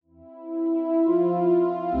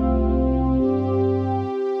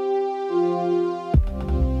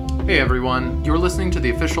Hey everyone, you're listening to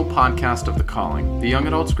the official podcast of The Calling, the young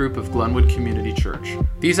adults group of Glenwood Community Church.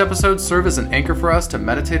 These episodes serve as an anchor for us to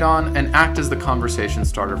meditate on and act as the conversation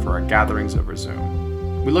starter for our gatherings over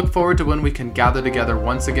Zoom. We look forward to when we can gather together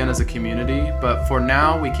once again as a community, but for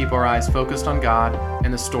now we keep our eyes focused on God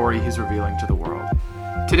and the story He's revealing to the world.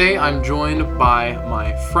 Today I'm joined by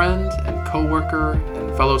my friend and co-worker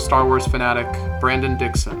and fellow Star Wars fanatic, Brandon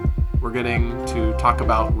Dixon. We're getting to talk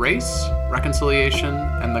about race, reconciliation,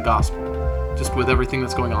 and the gospel. Just with everything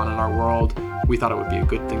that's going on in our world, we thought it would be a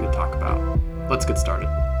good thing to talk about. Let's get started.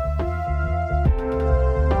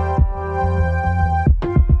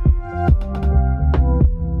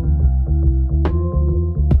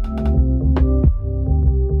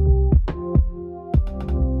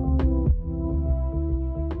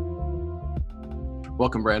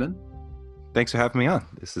 Welcome, Brandon. Thanks for having me on.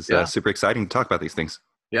 This is super exciting to talk about these things.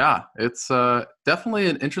 Yeah, it's definitely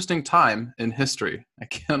an interesting time in history. I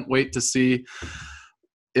can't wait to see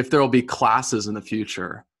if there will be classes in the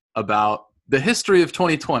future about the history of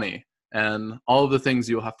 2020 and all of the things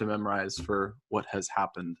you'll have to memorize for what has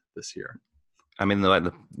happened this year. I mean,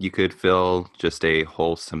 you could fill just a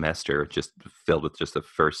whole semester just filled with just the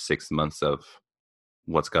first 6 months of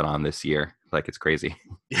what's gone on this year. Like, it's crazy.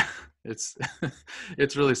 Yeah, it's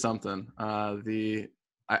really something.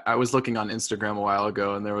 I was looking on Instagram a while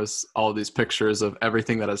ago, and there was all of these pictures of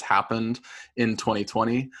everything that has happened in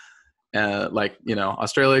 2020.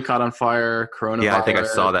 Australia caught on fire, coronavirus. Yeah, I think I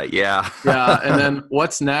saw that. Yeah. Yeah, and then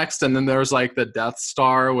what's next? And then there's like the Death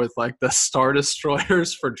Star with like the Star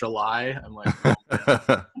Destroyers for July. I'm like,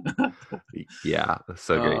 oh, man. Yeah,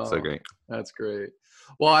 so great. That's great.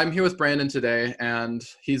 Well, I'm here with Brandon today, and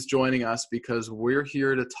he's joining us because we're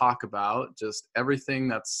here to talk about just everything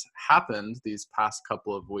that's happened these past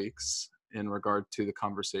couple of weeks in regard to the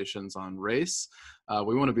conversations on race.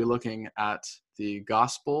 We want to be looking at the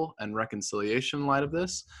gospel and reconciliation in light of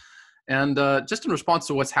this. And just in response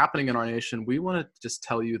to what's happening in our nation, we want to just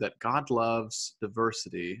tell you that God loves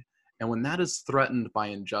diversity. And when that is threatened by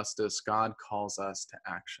injustice, God calls us to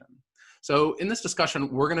action. So in this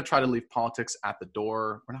discussion, we're going to try to leave politics at the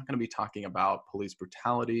door. We're not going to be talking about police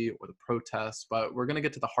brutality or the protests, but we're going to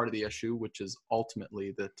get to the heart of the issue, which is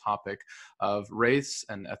ultimately the topic of race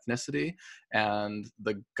and ethnicity and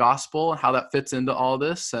the gospel and how that fits into all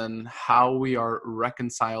this and how we are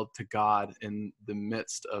reconciled to God in the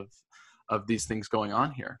midst of these things going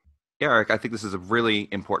on here. Eric, I think this is a really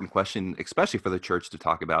important question, especially for the church to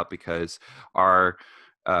talk about, because our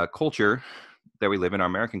culture that we live in, our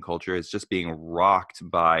American culture, is just being rocked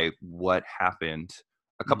by what happened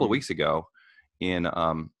a couple of weeks ago in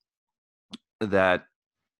that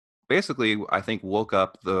basically, I think, woke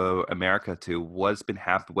up the America to what's been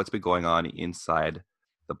going on inside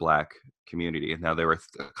the Black community. And now there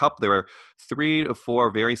were 3 to 4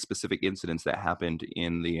 very specific incidents that happened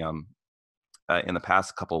in the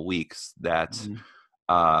past couple of weeks that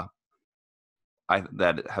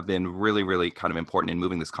that have been really, really kind of important in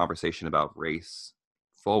moving this conversation about race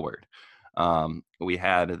forward. We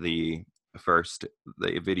had the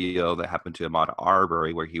video that happened to Ahmaud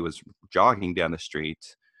Arbery, where he was jogging down the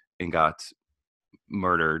street and got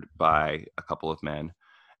murdered by a couple of men.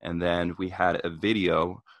 And then we had a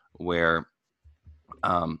video where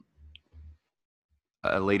a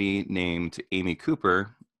lady named Amy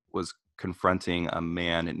Cooper was confronting a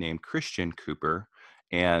man named Christian Cooper.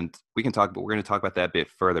 And we're going to talk about that a bit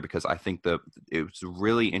further, because I think it was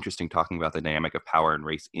really interesting talking about the dynamic of power and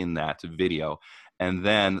race in that video. And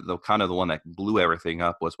then the one that blew everything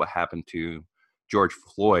up was what happened to George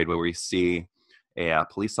Floyd, where we see a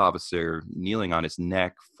police officer kneeling on his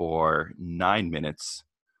neck for 9 minutes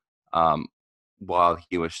while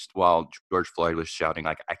George Floyd was shouting,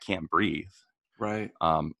 like, "I can't breathe." Right.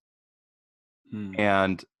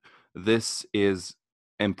 And this is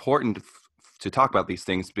important to talk about these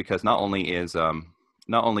things, because not only is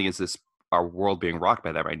this our world being rocked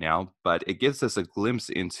by that right now, but it gives us a glimpse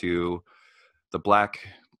into the Black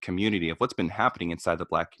community, of what's been happening inside the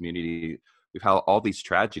Black community. We've had all these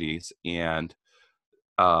tragedies, and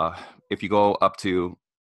if you go up to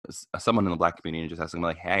someone in the Black community and just ask them,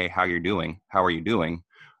 like, "Hey, how are you doing?"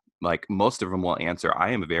 Like, most of them will answer,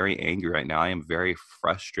 "I am very angry right now. I am very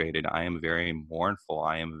frustrated. I am very mournful.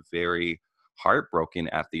 I am very heartbroken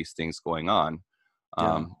at these things going on."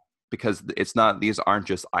 Because these aren't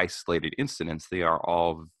just isolated incidents. They are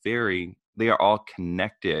all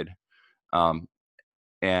connected.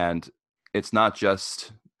 And it's not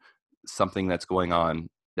just something that's going on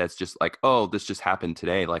that's just like, oh, this just happened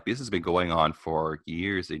today. Like, this has been going on for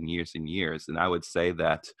years and years and years. And I would say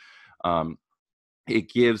that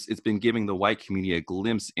it's been giving the white community a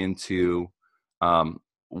glimpse into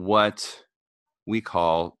what we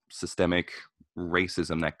call systemic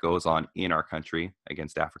racism that goes on in our country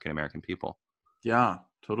against African American people. Yeah,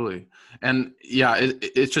 totally. And yeah,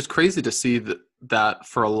 it's just crazy to see that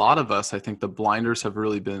for a lot of us, I think the blinders have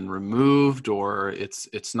really been removed, or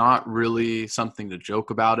it's not really something to joke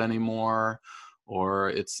about anymore, or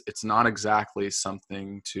it's not exactly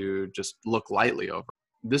something to just look lightly over.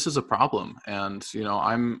 This is a problem, and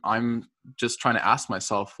I'm just trying to ask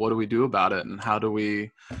myself, what do we do about it, and how do we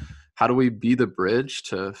be the bridge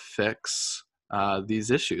to fix these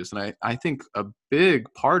issues? And I think a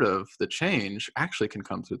big part of the change actually can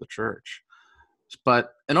come through the church.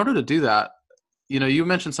 But in order to do that, you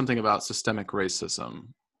mentioned something about systemic racism.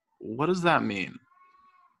 What does that mean?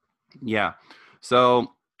 Yeah.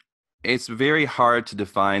 So it's very hard to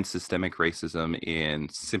define systemic racism in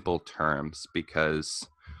simple terms because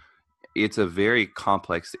it's a very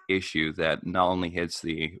complex issue that not only hits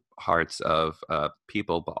the hearts of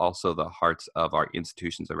people, but also the hearts of our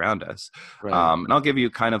institutions around us. Right. And I'll give you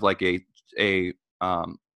kind of like a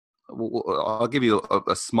I'll give you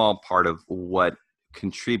a small part of what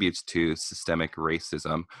contributes to systemic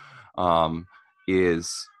racism.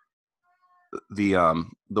 Is the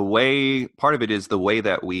way part of it is the way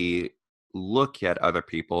that we look at other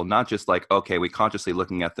people, not just like, okay, we consciously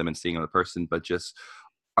looking at them and seeing the person, but just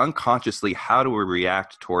unconsciously, how do we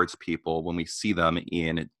react towards people when we see them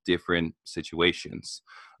in different situations?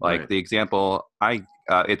 Like Right. the example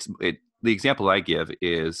the example I give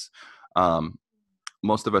is,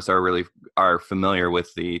 most of us are familiar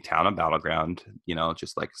with the town of Battleground.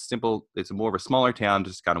 Just like simple, it's more of a smaller town,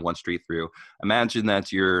 just kind of one street through. Imagine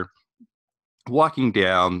that you're walking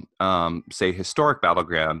down, say, historic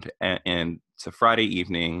Battleground, and it's a Friday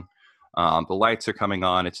evening. The lights are coming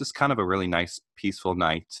on. It's just kind of a really nice, peaceful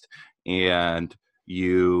night. And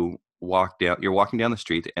you're walking down the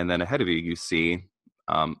street, and then ahead of you, you see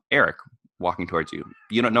Eric walking towards you.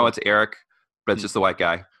 You don't know Oh. it's Eric, but it's Hmm. just the white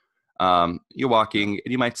guy. You're walking,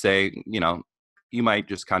 and you might say, you might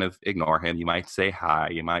just kind of ignore him. You might say hi.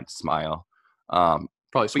 You might smile. Probably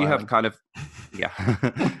But you have smiling. kind of, yeah,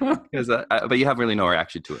 because but you have really no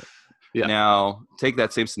reaction to it. Yeah. Now, take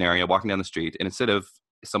that same scenario, walking down the street, and instead of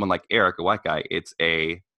someone like Eric, a white guy, it's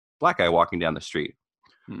a black guy walking down the street.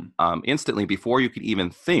 Hmm. Instantly, before you can even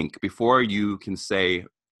think, before you can say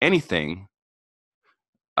anything,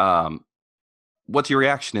 um, what's your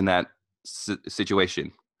reaction in that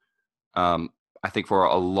situation? I think for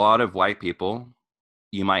a lot of white people,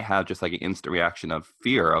 you might have just like an instant reaction of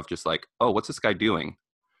fear of just like, oh, what's this guy doing?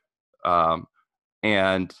 Um,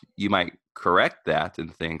 and you might correct that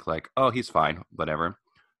and think like, oh, he's fine, whatever.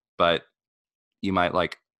 But you might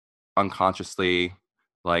like unconsciously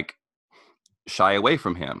like shy away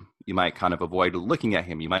from him. You might kind of avoid looking at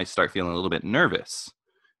him. You might start feeling a little bit nervous.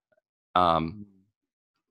 um,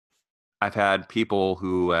 I've had people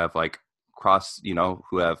who have like crossed,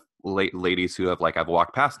 who have ladies who have like, I've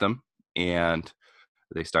walked past them and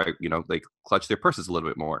they start, they clutch their purses a little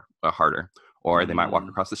bit more harder, or they might walk Hmm.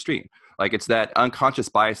 across the street. Like it's that unconscious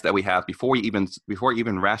bias that we have before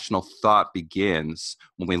even rational thought begins,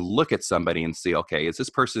 when we look at somebody and see, okay, is this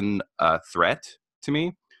person a threat to me?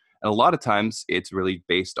 And a lot of times it's really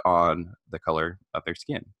based on the color of their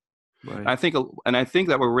skin. Right. And I think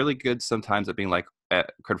that we're really good sometimes at being like,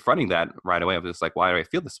 at confronting that right away of just like, why do I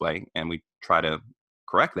feel this way? And we try to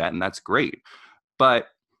correct that, and that's great. But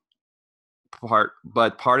part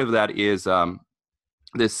of that is,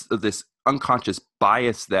 this unconscious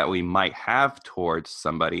bias that we might have towards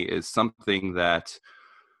somebody is something that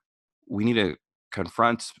we need to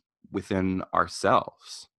confront within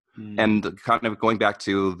ourselves. Hmm. And kind of going back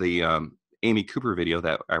to the Amy Cooper video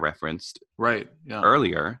that I referenced Right. Yeah.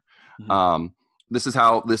 earlier, Hmm. um, this is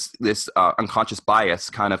how this unconscious bias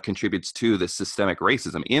kind of contributes to this systemic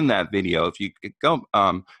racism. In that video, if you go,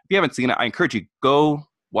 if you haven't seen it, I encourage you, go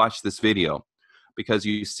watch this video, because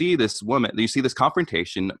you see this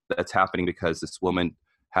confrontation that's happening because this woman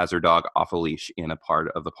has her dog off a leash in a part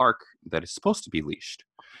of the park that is supposed to be leashed.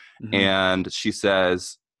 Hmm. And she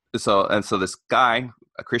says, so this guy,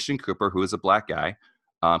 a Christian Cooper, who is a black guy,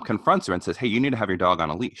 confronts her and says, hey, you need to have your dog on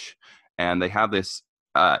a leash. And they have this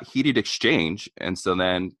heated exchange. And so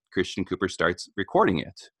then Christian Cooper starts recording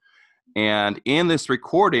it. And in this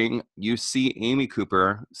recording, you see Amy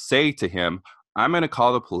Cooper say to him, I'm going to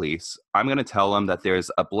call the police. I'm going to tell them that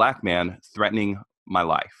there's a black man threatening my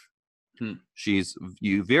life. Hmm. She's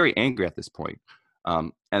very angry at this point.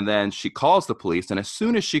 And then she calls the police. And as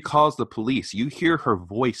soon as she calls the police, you hear her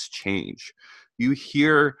voice change. You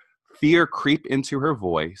hear fear creep into her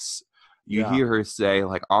voice. You Yeah. hear her say,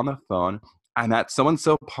 like, on the phone, I'm at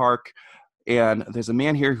so-and-so park and there's a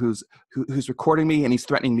man here who's recording me, and he's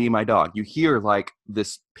threatening me and my dog. You hear like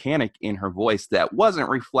this panic in her voice that wasn't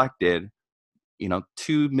reflected,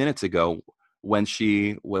 2 minutes ago when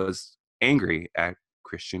she was angry at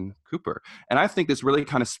Christian Cooper. And I think this really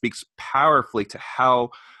kind of speaks powerfully to how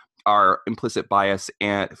our implicit bias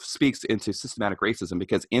and speaks into systematic racism,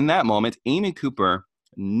 because in that moment, Amy Cooper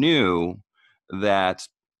knew that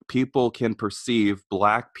people can perceive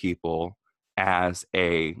Black people as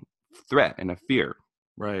a threat and a fear.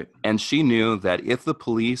 Right. And she knew that if the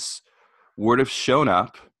police would have shown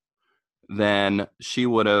up, then they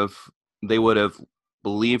would have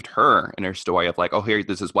believed her in her story of like, oh, here,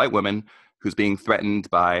 this is white woman who's being threatened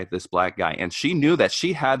by this Black guy. And she knew that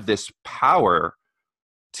she had this power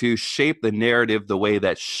to shape the narrative the way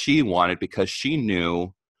that she wanted, because she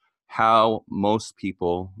knew how most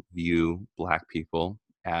people view Black people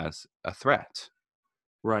as a threat.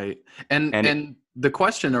 Right. And And and the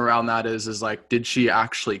question around that is like, did she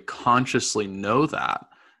actually consciously know that?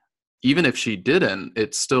 Even if she didn't,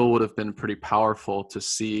 it still would have been pretty powerful to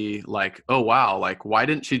see like, oh wow, like why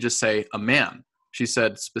didn't she just say a man? She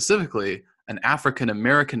said specifically, an African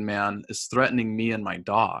American man is threatening me and my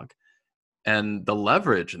dog. And the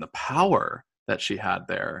leverage and the power that she had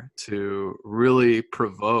there to really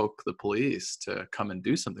provoke the police to come and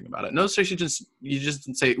do something about it. No, so you just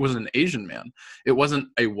didn't say it was an Asian man. It wasn't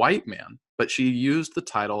a white man, but she used the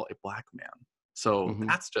title a Black man. So mhm.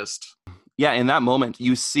 that's just Yeah, in that moment,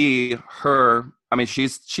 you see her. I mean, she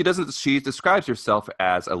describes herself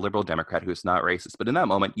as a liberal Democrat who's not racist. But in that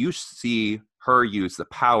moment, you see her use the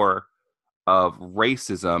power of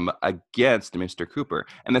racism against Mr. Cooper.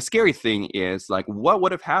 And the scary thing is, like, what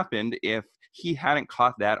would have happened if he hadn't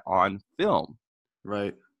caught that on film?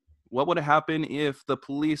 right. What would have happened if the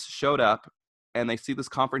police showed up and they see this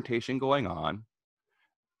confrontation going on?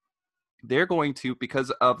 They're going to, because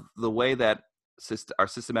of the way that our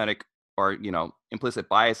systematic or implicit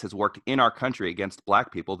bias has worked in our country against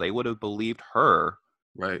Black people, they would have believed her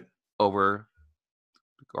Right. over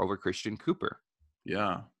Christian Cooper.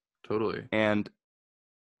 Yeah, totally. And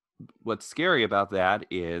what's scary about that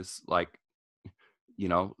is, like,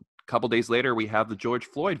 a couple days later, we have the George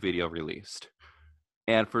Floyd video released.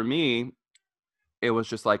 And for me, it was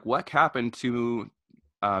just like, what happened to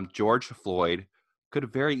George Floyd could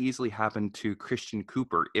have very easily happened to Christian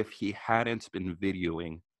Cooper if he hadn't been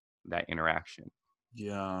videoing that interaction.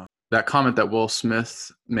 Yeah. That comment that Will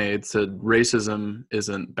Smith made said racism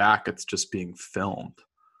isn't back, it's just being filmed.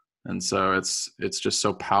 And so it's just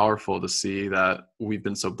so powerful to see that we've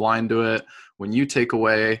been so blind to it. When you take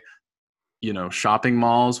away, shopping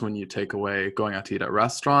malls, when you take away going out to eat at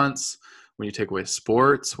restaurants, when you take away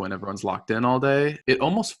sports, when everyone's locked in all day, it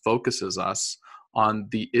almost focuses us on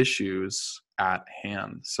the issues at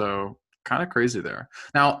hand. So kind of crazy there.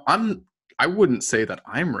 Now, I wouldn't say that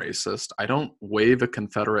I'm racist. I don't wave a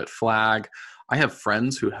Confederate flag. I have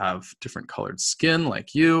friends who have different colored skin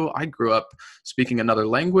like you. I grew up speaking another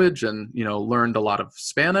language and, learned a lot of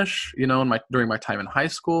Spanish, during my time in high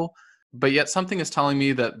school. But yet something is telling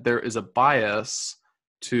me that there is a bias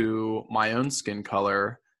to my own skin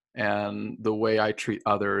color and the way I treat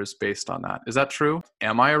others based on that. Is that true?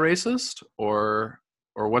 Am I a racist, or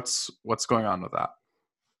what's going on with that?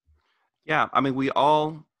 Yeah, I mean, we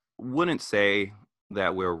all wouldn't say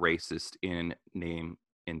that we're racist in name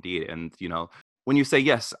and deed. And, when you say,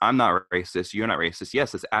 yes, I'm not racist, you're not racist,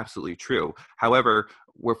 yes, it's absolutely true. However,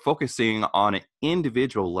 we're focusing on an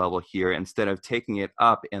individual level here instead of taking it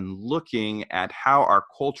up and looking at how our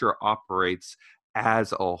culture operates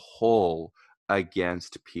as a whole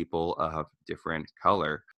against people of different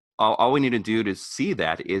color. All we need to do to see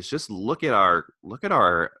that is just look at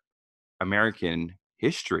our American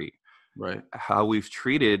history, Right. how we've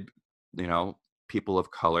treated, people of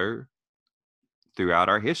color throughout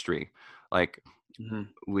our history. Like, Hmm.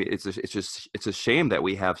 it's a shame that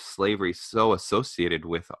we have slavery so associated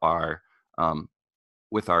with our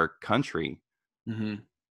country. Hmm.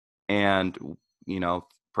 And, you know,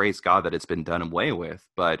 praise God that it's been done away with.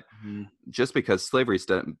 But Hmm. just because slavery's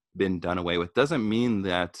been done away with doesn't mean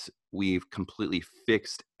that we've completely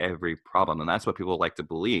fixed every problem. And that's what people like to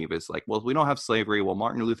believe is like, well, we don't have slavery. Well,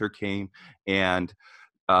 Martin Luther came and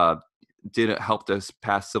uh, did helped us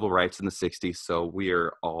pass civil rights in the 60s, so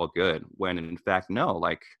we're all good. When in fact, no,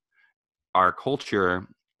 like our culture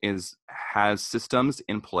has systems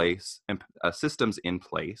in place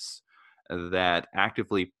that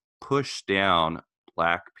actively push down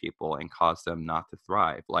Black people and cause them not to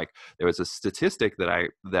thrive. Like there was a statistic that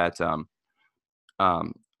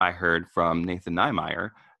I heard from Nathan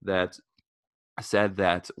Niemeyer that said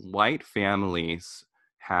that white families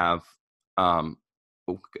have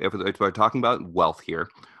if we're talking about wealth here,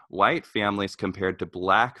 white families compared to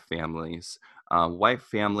black families, white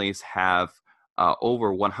families have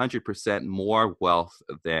over 100% more wealth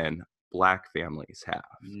than black families have.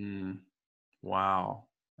 Mm, wow.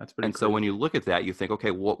 That's pretty And so when crazy. you look at that, you think, okay,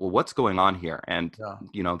 what's going on here? And,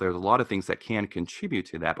 Yeah. there's a lot of things that can contribute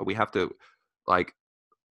to that, but like,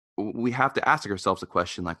 we have to ask ourselves the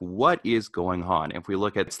question, like, what is going on? If we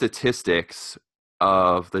look at statistics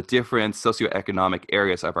of the different socioeconomic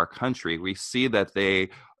areas of our country, we see that they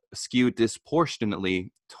skew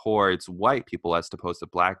disproportionately towards white people as opposed to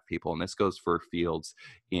black people. And this goes for fields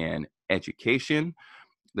in education.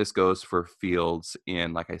 This goes for fields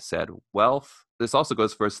in, like I said, wealth. This also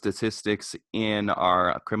goes for statistics in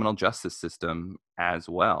our criminal justice system as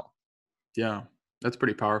well. Yeah, that's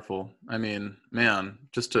pretty powerful. I mean, man,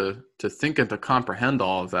 just to think and to comprehend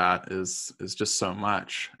all of that is just so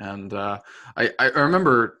much. And I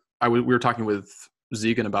remember we were talking with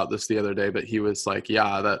Zegan about this the other day, but he was like,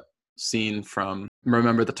 yeah, that scene from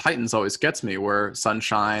Remember the Titans always gets me, where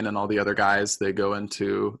Sunshine and all the other guys, they go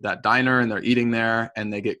into that diner and they're eating there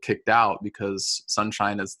and they get kicked out because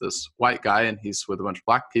Sunshine is this white guy and he's with a bunch of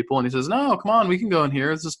black people, and he says, no, come on, we can go in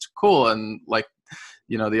here, it's just cool. And like,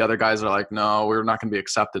 the other guys are like, no, we're not going to be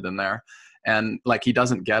accepted in there. And like, he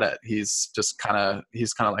doesn't get it. He's kind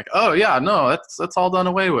of like, oh yeah, no, that's all done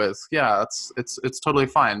away with. Yeah, it's totally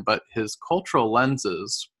fine. But his cultural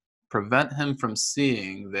lenses prevent him from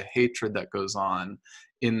seeing the hatred that goes on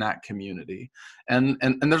in that community. And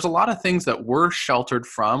there's a lot of things that we're sheltered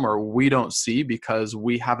from or we don't see because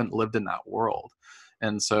we haven't lived in that world.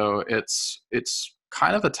 And so it's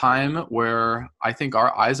kind of a time where I think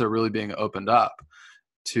our eyes are really being opened up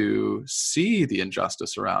to see the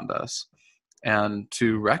injustice around us and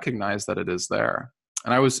to recognize that it is there.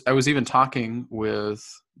 And I was even talking with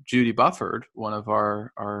Judy Bufford, one of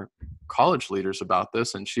our college leaders, about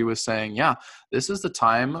this, and she was saying, yeah, this is the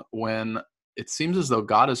time when it seems as though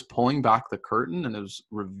God is pulling back the curtain and is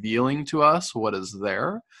revealing to us what is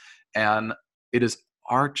there. And it is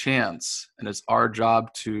our chance and it's our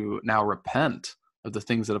job to now repent of the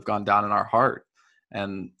things that have gone down in our heart.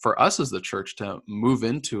 And for us as the church to move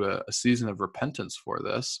into a season of repentance for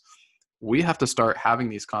this, we have to start having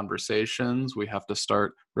these conversations. We have to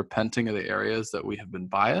start repenting of the areas that we have been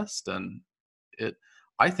biased. And it,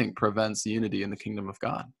 I think, prevents unity in the kingdom of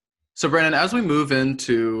God. So, Brandon, as we move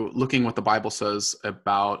into looking what the Bible says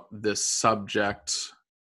about this subject,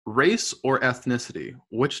 race or ethnicity,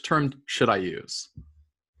 which term should I use?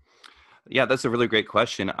 Yeah, that's a really great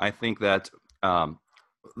question. I think that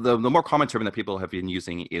the more common term that people have been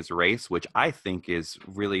using is race, which I think is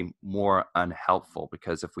really more unhelpful,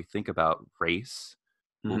 because if we think about race,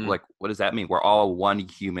 Mm-hmm. like, what does that mean? We're all one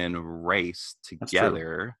human race That's true.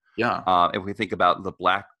 together. Yeah. If we think about the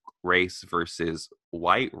black race versus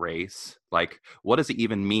white race, like, what does it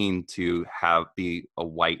even mean to be a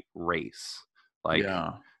white race? Like,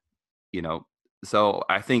 Yeah. you know, so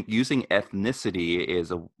I think using ethnicity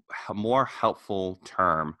is a more helpful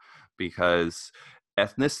term, because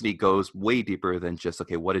ethnicity goes way deeper than just,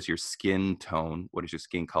 okay, what is your skin tone? What is your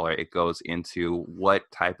skin color? It goes into what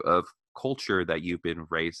type of culture that you've been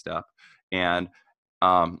raised up. And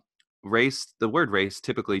the word race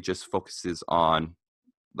typically just focuses on,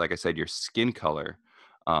 like I said, your skin color,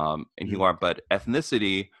 and who you Mm. are. But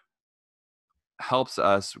ethnicity helps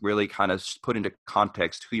us really kind of put into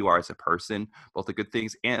context who you are as a person, both the good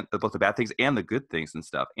things and both the bad things and the good things and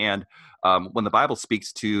stuff. And when the Bible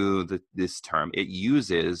speaks to this term, it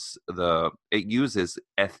uses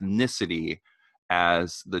ethnicity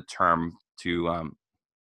as the term to.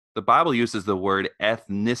 The Bible uses the word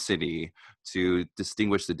ethnicity to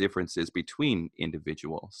distinguish the differences between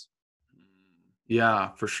individuals.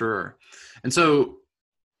 Yeah, for sure. And so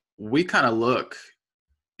we kind of look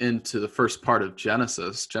into the first part of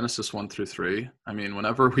Genesis 1 through 3. I mean,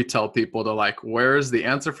 whenever we tell people to like, where's the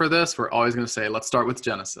answer for this? We're always going to say, let's start with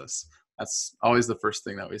Genesis. That's always the first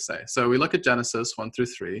thing that we say. So we look at Genesis 1 through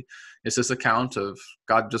 3. It's this account of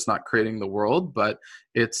God just not creating the world, but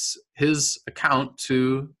it's his account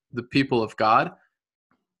to the people of God.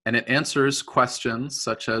 And it answers questions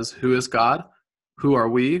such as, who is God? Who are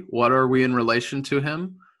we? What are we in relation to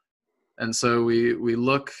him? And so we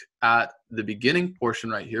look at the beginning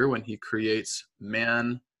portion right here when he creates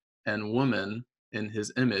man and woman in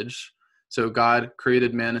his image. So God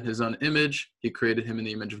created man in his own image. He created him in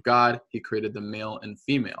the image of God. He created the male and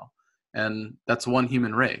female. And that's one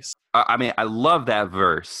human race. I mean, I love that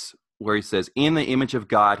verse where he says, in the image of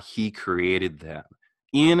God, he created them.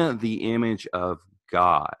 In the image of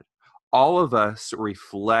God. All of us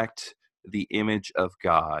reflect the image of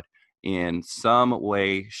God. in some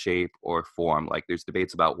way, shape, or form. Like there's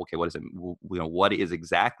debates about, okay, what is it? What is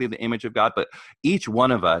exactly the image of God? But each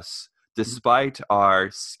one of us, despite our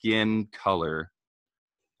skin color,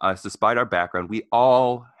 despite our background, we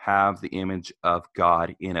all have the image of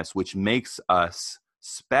God in us, which makes us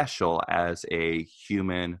special as a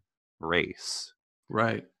human race.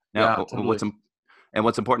 Right. Now, Yeah, totally.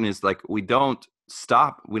 what's important is like we don't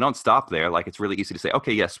stop there. Like it's really easy to say,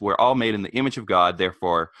 okay, yes, we're all made in the image of God,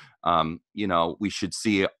 therefore, we should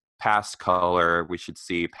see past color, we should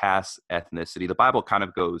see past ethnicity. The Bible kind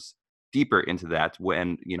of goes deeper into that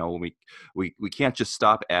when we can't just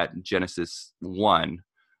stop at Genesis 1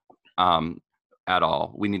 at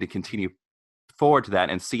all. We need to continue forward to that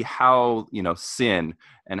and see how sin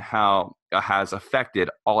and how it has affected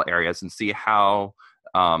all areas, and see how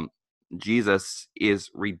Jesus is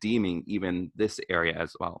redeeming even this area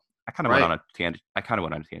as well. I kind of went Right. on a tangent.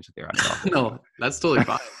 There. I No, that's totally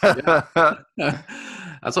fine. Yeah. apologize.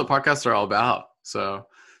 That's what podcasts are all about. So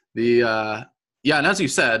the yeah, and as you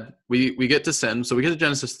said, we get to sin. So we get to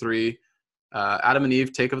Genesis 3. Adam and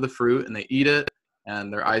Eve take of the fruit and they eat it,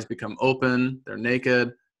 and their eyes become open, they're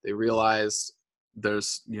naked, they realize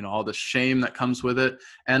there's all the shame that comes with it.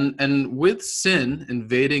 And with sin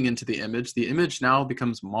invading into the image now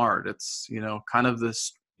becomes marred. It's kind of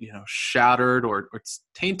this shattered, or it's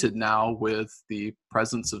tainted now with the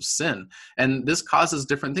presence of sin. And this causes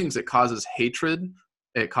different things. It causes hatred,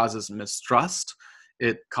 it causes mistrust,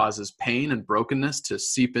 it causes pain and brokenness to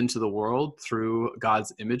seep into the world through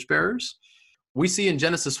God's image bearers. We see in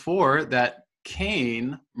Genesis 4 that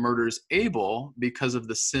Cain murders Abel because of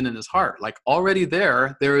the sin in his heart. Like already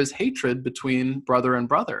there is hatred between brother and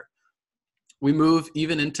brother. We move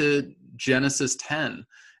even into Genesis 10,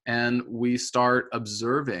 and we start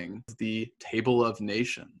observing the table of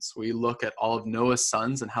nations. We look at all of Noah's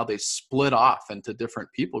sons and how they split off into different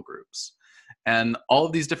people groups. And all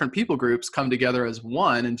of these different people groups come together as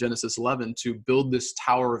one in Genesis 11 to build this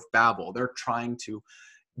Tower of Babel. They're trying to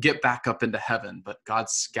get back up into heaven, but God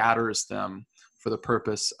scatters them for the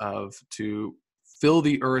purpose of to fill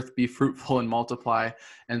the earth, be fruitful and multiply.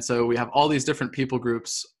 And so we have all these different people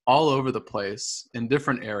groups all over the place in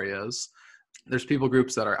different areas. There's people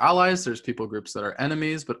groups that are allies, there's people groups that are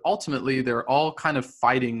enemies, but ultimately they're all kind of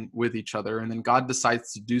fighting with each other. And then God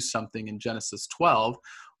decides to do something in Genesis 12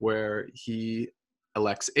 where he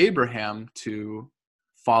elects Abraham to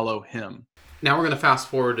follow him. Now we're going to fast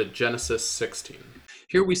forward to Genesis 16.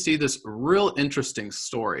 Here we see this real interesting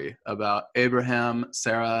story about Abraham,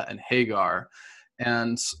 Sarah, and Hagar.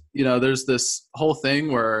 And, there's this whole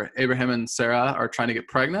thing where Abraham and Sarah are trying to get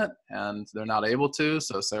pregnant and they're not able to.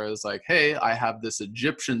 So Sarah's like, hey, I have this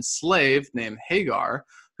Egyptian slave named Hagar,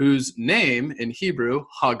 whose name in Hebrew,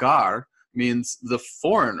 Hagar, means the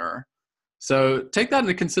foreigner. So take that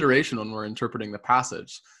into consideration when we're interpreting the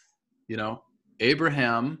passage.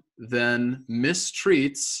 Abraham then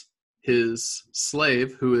mistreats his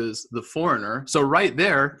slave, who is the foreigner. So right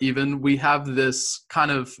there, even we have this kind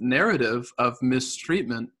of narrative of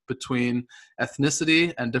mistreatment between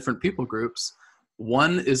ethnicity and different people groups.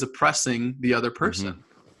 One is oppressing the other person.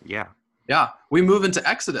 Mm-hmm. Yeah. Yeah. We move into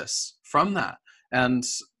Exodus from that. And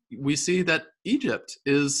we see that Egypt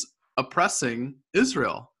is oppressing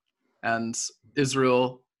Israel. And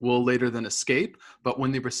Israel will later then escape. But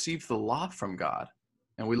when they receive the law from God,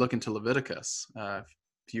 and we look into Leviticus,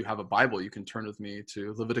 if you have a Bible, you can turn with me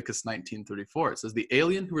to Leviticus 19:34. It says, the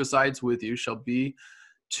alien who resides with you shall be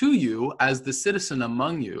to you as the citizen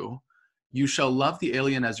among you. You shall love the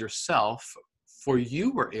alien as yourself, for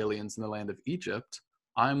you were aliens in the land of Egypt.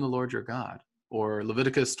 I am the Lord your God. Or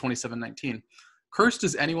Leviticus 27:19. Cursed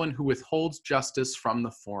is anyone who withholds justice from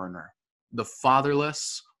the foreigner, the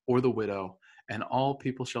fatherless, or the widow. And all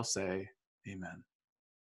people shall say, Amen.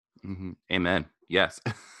 Mm-hmm. Amen. Yes.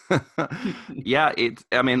 Yeah.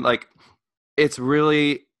 It's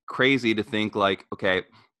really crazy to think like, okay,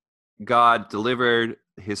 God delivered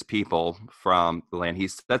his people from the land. He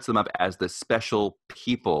sets them up as the special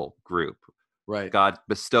people group. Right. God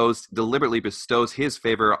deliberately bestows his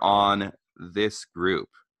favor on this group.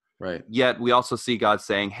 Right. Yet we also see God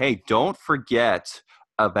saying, hey, don't forget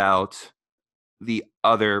about the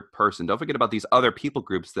other person. Don't forget about these other people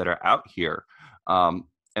groups that are out here. And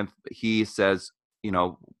he says,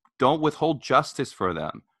 don't withhold justice for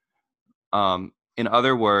them. In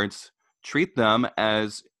other words, treat them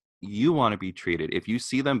as you want to be treated. If you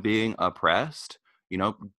see them being oppressed,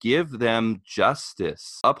 give them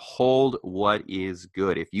justice. Uphold what is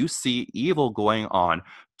good. If you see evil going on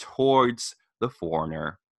towards the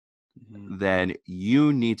foreigner, then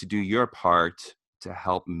you need to do your part to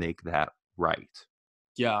help make that right.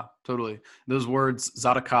 Yeah, totally. Those words,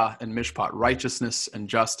 tzedakah and mishpat, righteousness and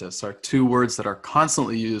justice, are two words that are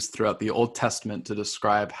constantly used throughout the Old Testament to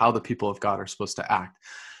describe how the people of God are supposed to act.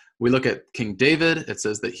 We look at King David. It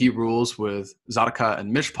says that he rules with tzedakah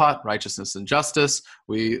and mishpat, righteousness and justice.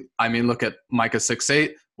 Look at Micah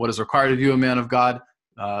 6:8. What is required of you, a man of God?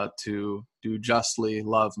 To do justly,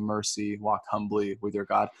 love mercy, walk humbly with your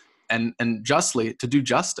God, and justly, to do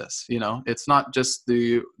justice. It's not just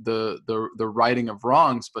the righting of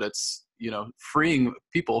wrongs, but it's freeing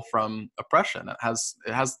people from oppression. It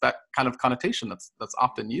has that kind of connotation that's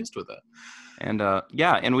often used with it.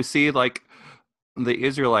 And we see like the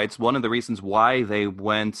Israelites, one of the reasons why they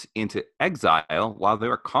went into exile while they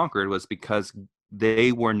were conquered was because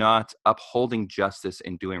they were not upholding justice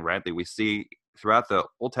and doing rightly. We see throughout the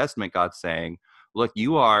Old Testament God saying, look,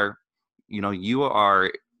 you are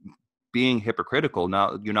being hypocritical.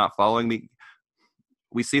 Now you're not following me.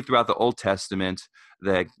 We see throughout the Old Testament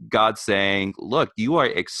that God saying, look, you are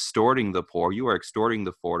extorting the poor, you are extorting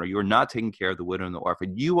the foreigner, you are not taking care of the widow and the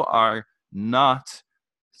orphan, you are not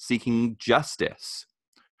seeking justice.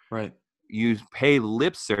 Right. You pay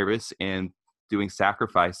lip service and doing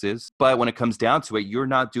sacrifices, but when it comes down to it, you're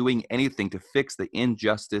not doing anything to fix the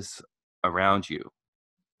injustice around you.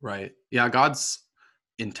 Right. Yeah, God's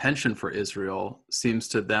intention for Israel seems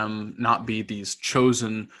to them not be these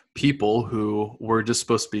chosen people who were just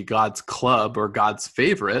supposed to be God's club or God's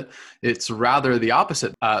favorite. It's rather the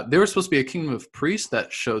opposite. They were supposed to be a kingdom of priests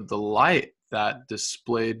that showed the light, that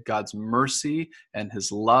displayed God's mercy and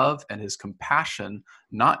his love and his compassion,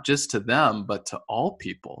 not just to them, but to all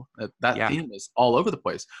people. That Yeah. theme is all over the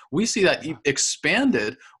place. We see that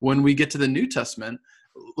expanded when we get to the New Testament.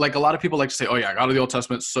 Like, a lot of people like to say, oh yeah, God of the Old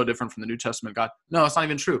Testament is so different from the New Testament God. No, it's not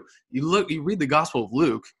even true. You read the Gospel of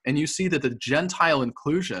Luke and you see that the Gentile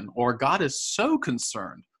inclusion, or God is so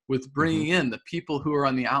concerned with bringing in the people who are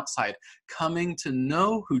on the outside, coming to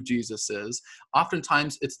know who Jesus is.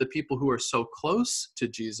 Oftentimes it's the people who are so close to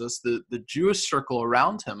Jesus, the Jewish circle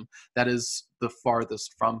around him, that is the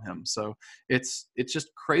farthest from him. So it's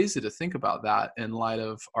just crazy to think about that in light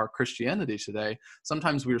of our Christianity today.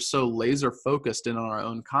 Sometimes we're so laser focused in on our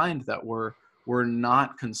own kind that we're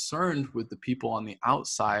not concerned with the people on the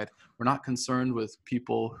outside. We're not concerned with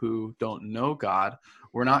people who don't know God.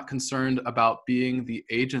 We're not concerned about being the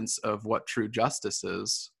agents of what true justice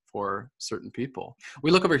is for certain people.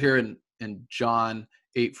 We look over here in John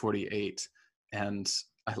 8:48, and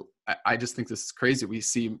I just think this is crazy. We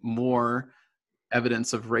see more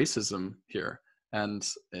evidence of racism here, and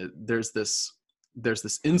there's this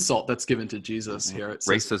insult that's given to Jesus here. It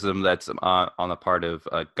says, racism that's on the part of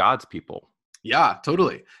God's people. yeah,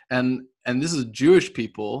 totally. And this is Jewish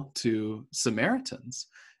people to Samaritans.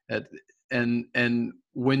 And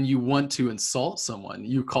when you want to insult someone,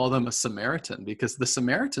 you call them a Samaritan, because the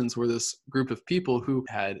Samaritans were this group of people who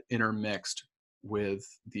had intermixed with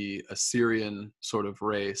the Assyrian sort of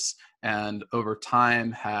race, and over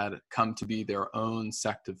time had come to be their own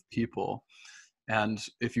sect of people. And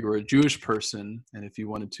if you were a Jewish person and if you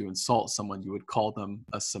wanted to insult someone, you would call them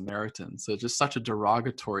a Samaritan. So just such a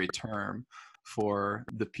derogatory term for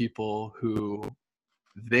the people who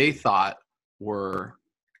they thought were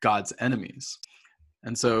God's enemies.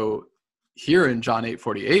 And so here in John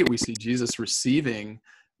 8:48, we see Jesus receiving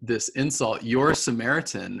this insult: you're a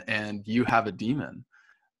Samaritan and you have a demon.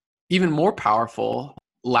 Even more powerful,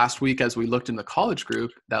 last week as we looked in the college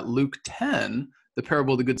group, that Luke 10, the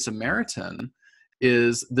parable of the Good Samaritan,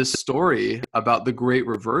 is this story about the great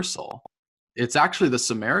reversal. It's actually the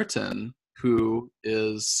Samaritan who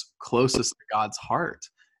is closest to God's heart.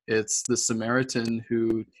 It's the Samaritan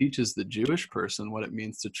who teaches the Jewish person what it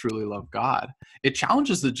means to truly love God. It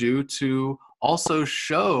challenges the Jew to also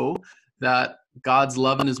show that God's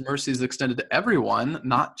love and his mercy is extended to everyone,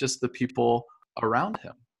 not just the people around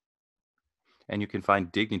him. And you can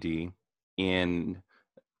find dignity in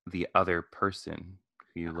the other person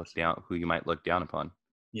who you might look down upon.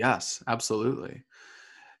 Yes, absolutely.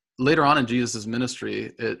 Later on in Jesus'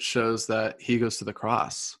 ministry, it shows that he goes to the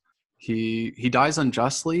cross. He dies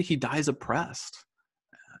unjustly. He dies oppressed.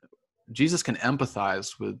 Jesus can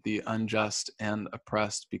empathize with the unjust and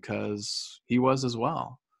oppressed because he was as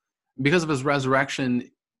well. Because of his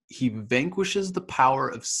resurrection, he vanquishes the power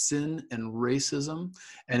of sin and racism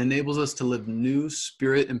and enables us to live new,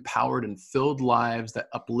 spirit-empowered and filled lives that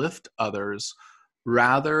uplift others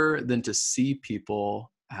rather than to see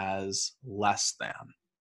people as less than.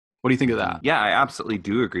 What do you think of that? Yeah, I absolutely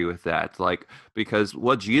do agree with that. Like, because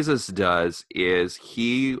what Jesus does is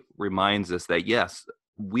he reminds us that, yes,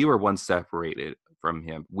 we were once separated from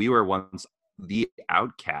him. We were once the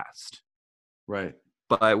outcast. Right.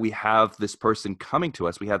 but we have this person coming to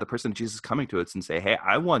us. We have the person Jesus coming to us and say, hey,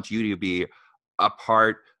 I want you to be a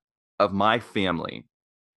part of my family.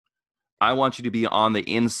 I want you to be on the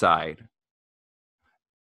inside.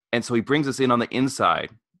 And so he brings us in on the inside.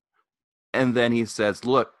 And then he says,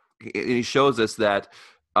 look, he shows us that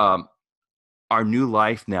our new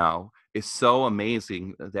life now is so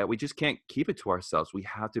amazing that we just can't keep it to ourselves. We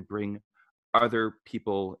have to bring other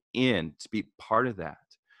people in to be part of that.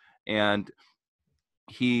 And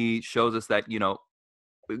he shows us that,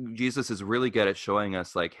 Jesus is really good at showing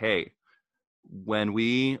us like, hey, when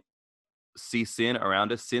we see sin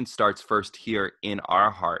around us, sin starts first here in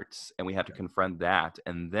our hearts, and we have to confront that.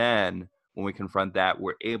 And then when we confront that,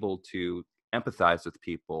 we're able to empathize with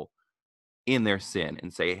people in their sin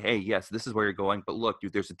and say, hey, yes, this is where you're going, but look,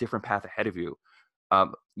 dude, there's a different path ahead of you.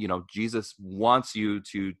 Jesus wants you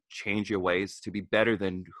to change your ways to be better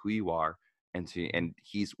than who you are, and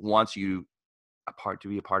he wants you to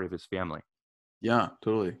be a part of his family. Yeah,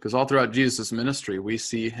 totally. Because all throughout Jesus' ministry, we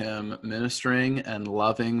see him ministering and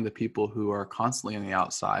loving the people who are constantly on the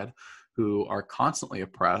outside, who are constantly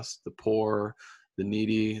oppressed, the poor, the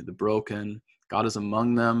needy, the broken. God is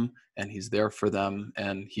among them, and he's there for them,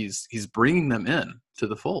 and he's bringing them in to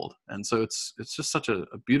the fold. And so it's just such a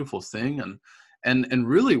beautiful thing. And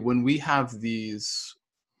really, when we have these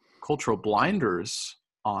cultural blinders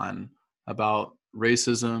on about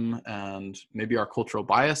racism and maybe our cultural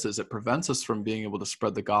biases, it prevents us from being able to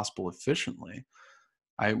spread the gospel efficiently.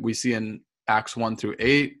 We see in Acts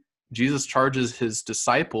 1-8, Jesus charges his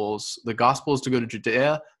disciples, the gospel is to go to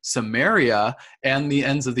Judea, Samaria, and the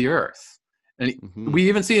ends of the earth. And we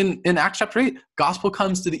even see in Acts chapter 8, gospel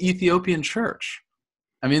comes to the Ethiopian church.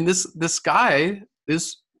 I mean, this guy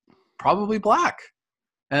is probably black.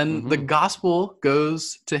 And the gospel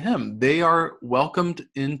goes to him. They are welcomed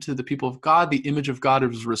into the people of God. The image of God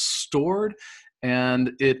is restored,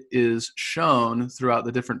 and it is shown throughout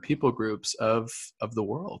the different people groups of the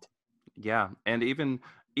world. Yeah, and even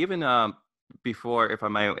before, if I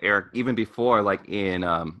may, Eric, even before, like in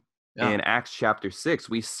Acts chapter 6,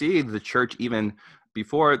 we see the church even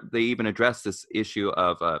before they even address this issue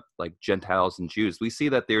of like Gentiles and Jews. We see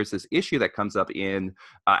that there's this issue that comes up in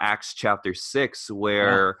Acts chapter 6,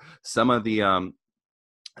 where some of the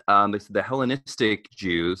Hellenistic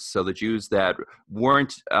Jews, so the Jews that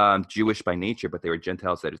weren't Jewish by nature, but they were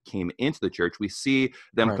Gentiles that came into the church, we see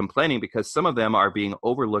them complaining because some of them are being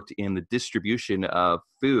overlooked in the distribution of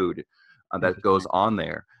food that goes on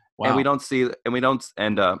there. Wow. And we don't see, and we don't,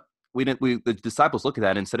 and the disciples look at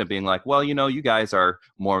that, and instead of being like, well, you guys are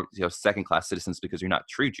more second-class citizens because you're not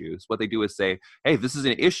true Jews. What they do is say, hey, this is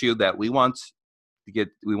an issue that we want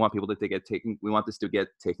people to get taken. We want this to get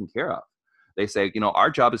taken care of. They say, our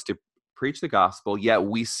job is to preach the gospel, yet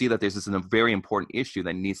we see that this is a very important issue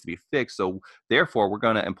that needs to be fixed. So therefore, we're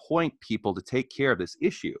going to appoint people to take care of this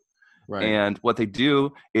issue. Right. And what they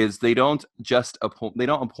do is they don't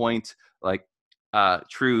appoint like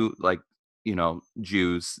true like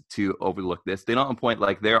Jews to overlook this. They don't appoint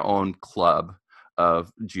like their own club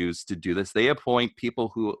of Jews to do this. They appoint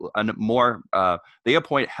people who they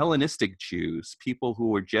appoint Hellenistic Jews, people who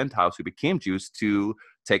were Gentiles who became Jews, to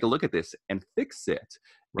take a look at this and fix it.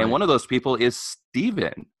 Right. And one of those people is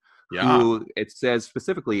Stephen, who it says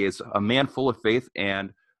specifically is a man full of faith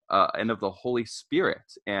and of the Holy Spirit,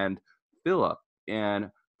 and Philip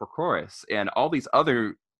and Prochorus and all these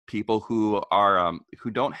other people who are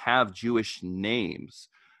who don't have Jewish names.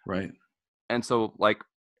 Right. And so like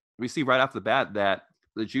we see right off the bat that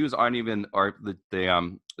the Jews aren't even, or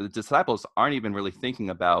the disciples aren't even really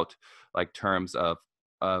thinking about like terms of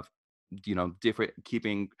different,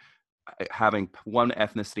 having one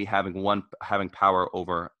ethnicity having power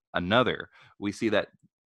over another. We see that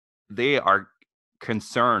they are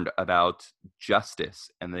concerned about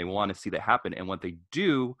justice, and they want to see that happen. And what they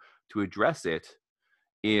do to address it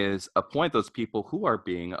is appoint those people who are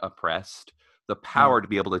being oppressed the power to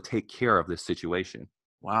be able to take care of this situation.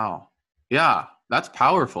 Wow. Yeah, that's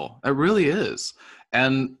powerful. It really is.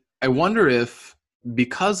 And I wonder if,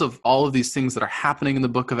 because of all of these things that are happening in the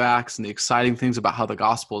book of Acts and the exciting things about how the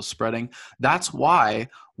gospel is spreading, that's why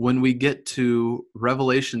when we get to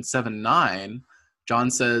Revelation 7:9,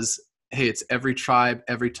 John says, hey, it's every tribe,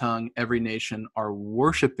 every tongue, every nation are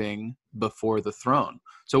worshiping before the throne.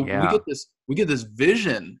 So we get this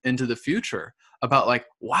vision into the future about like,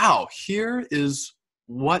 wow, here is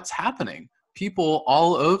what's happening. People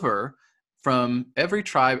all over, from every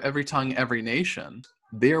tribe, every tongue, every nation,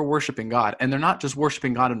 they're worshiping God. And they're not just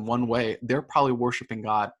worshiping God in one way. They're probably worshiping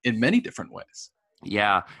God in many different ways.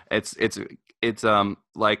 Yeah, it's it's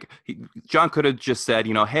like John could have just said,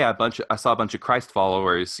 hey, I saw a bunch of Christ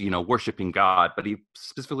followers, worshiping God, but he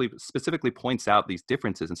specifically points out these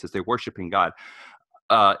differences and says they're worshiping God.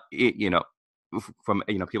 From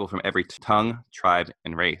people from every tongue, tribe,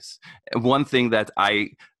 and race. One thing that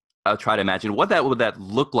I try to imagine, would that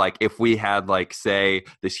look like if we had, like, say,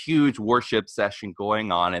 this huge worship session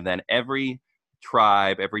going on, and then every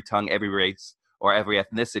tribe, every tongue, every race, or every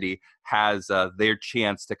ethnicity has their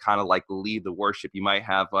chance to kind of like lead the worship. You might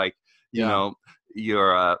have, like, Yeah.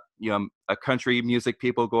 your a country music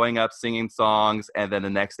people going up singing songs, and then the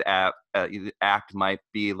next act might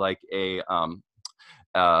be like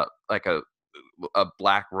like a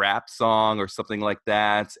black rap song or something like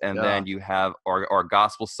that, and Yeah. then you have or a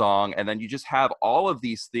gospel song, and then you just have all of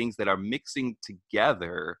these things that are mixing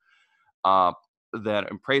together,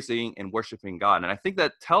 that are praising and worshiping God. And I think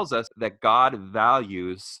that tells us that God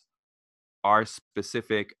values our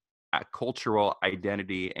specific cultural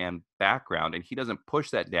identity and background, and he doesn't push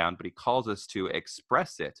that down, but he calls us to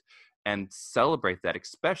express it and celebrate that,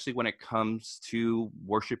 especially when it comes to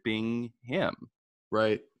worshiping him.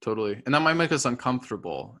 Right, totally. And that might make us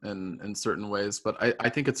uncomfortable in certain ways, but I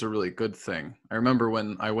think it's a really good thing. I remember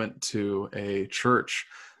when I went to a church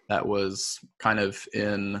that was kind of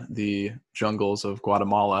in the jungles of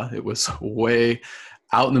Guatemala. It was way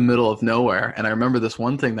out in the middle of nowhere. And I remember this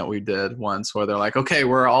one thing that we did once where they're like, okay,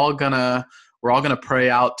 we're all gonna pray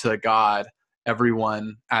out to God,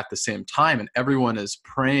 everyone at the same time, and everyone is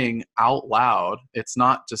praying out loud. It's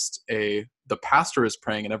not just the pastor is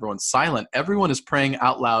praying and everyone's silent. Everyone is praying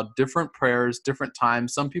out loud, different prayers, different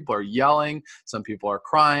times. Some people are yelling, some people are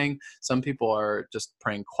crying, some people are just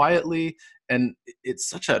praying quietly. And it's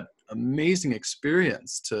such an amazing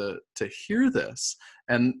experience to hear this.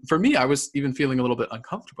 And for me, I was even feeling a little bit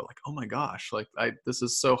uncomfortable, like, oh my gosh, like this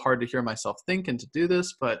is so hard to hear myself think and to do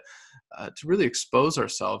this, but to really expose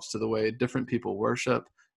ourselves to the way different people worship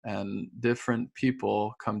and different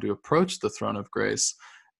people come to approach the throne of grace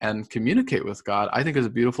and communicate with God, I think is a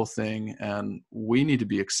beautiful thing. And we need to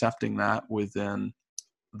be accepting that within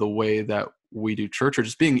the way that we do church, or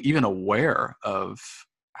just being even aware of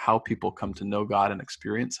how people come to know God and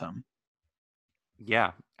experience him.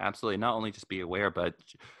 Yeah, absolutely. Not only just be aware, but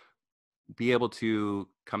be able to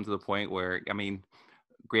come to the point where, I mean,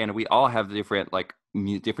 granted, we all have different, like,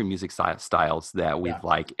 different music styles that we Yeah.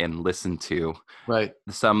 like and listen to, Right.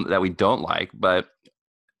 some that we don't like, but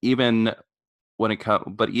even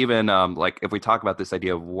like, if we talk about this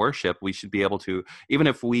idea of worship, we should be able to, even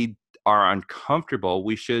if we are uncomfortable,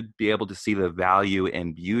 we should be able to see the value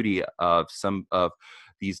and beauty of some of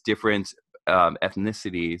these different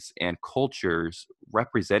ethnicities and cultures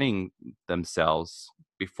representing themselves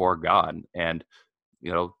before God. And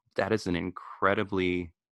that is an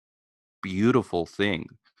incredibly beautiful thing.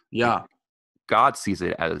 Yeah. God sees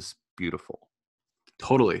it as beautiful.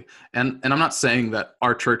 Totally. And I'm not saying that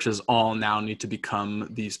our churches all now need to become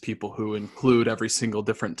these people who include every single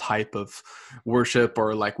different type of worship,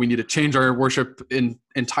 or like we need to change our worship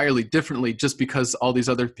entirely differently just because all these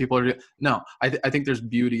other people are. No, I think there's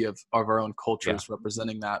beauty of our own Yeah. cultures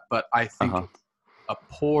representing that. But I think Uh-huh. it's a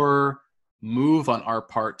poor move on our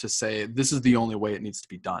part to say this is the only way it needs to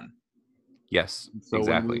be done. Yes, So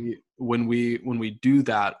exactly. when we do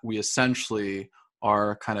that, we essentially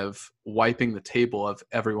are kind of wiping the table of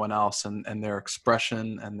everyone else and their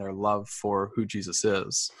expression and their love for who Jesus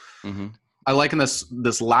is. Hmm. I like in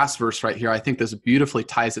this last verse right here. I think this beautifully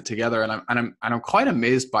ties it together, and I'm quite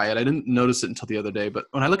amazed by it. I didn't notice it until the other day, but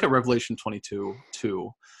when I look at Revelation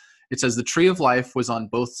 22:2, it says the tree of life was on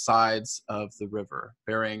both sides of the river,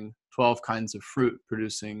 bearing 12 kinds of fruit,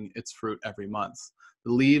 producing its fruit every month.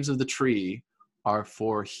 The leaves of the tree are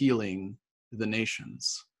for healing the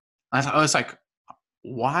nations. I was like,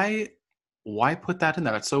 why put that in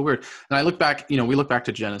there? It's so weird. And I look back, we look back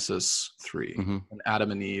to Genesis 3 Hmm. when Adam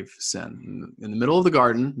and Eve sin. In the middle of the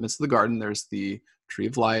garden, midst of the garden, there's the tree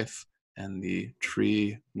of life and the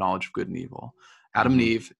tree knowledge of good and evil. Adam and Hmm.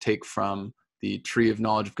 Eve take from the tree of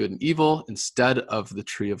knowledge of good and evil instead of the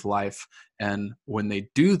tree of life. And when they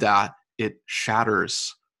do that, it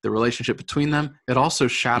shatters the relationship between them. It also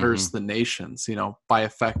shatters Hmm. the nations, by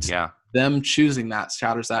effect. Yeah. Them choosing that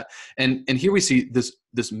shatters that. And here we see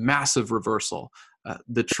this massive reversal.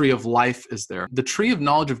 The tree of life is there. The tree of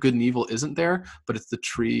knowledge of good and evil isn't there, but it's the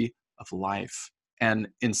tree of life. And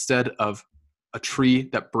instead of a tree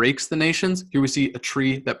that breaks the nations, here we see a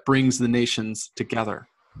tree that brings the nations together.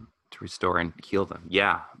 To restore and heal them.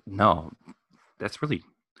 Yeah. No, that's really,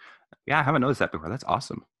 yeah, I haven't noticed that before. That's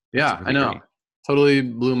awesome. That's Yeah, I really know. great. Totally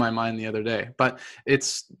blew my mind the other day. But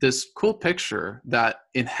it's this cool picture that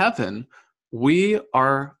in heaven, we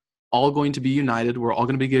are all going to be united. We're all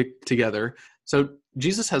going to be together. So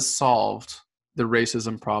Jesus has solved the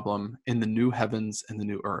racism problem in the new heavens and the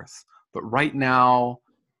new earth. But right now,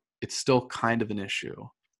 it's still kind of an issue.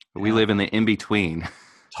 We live in the in-between.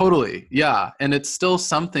 Totally. Yeah. And it's still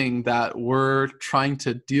something that we're trying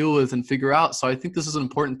to deal with and figure out. So I think this is an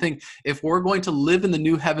important thing. If we're going to live in the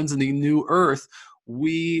new heavens and the new earth,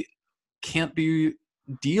 we can't be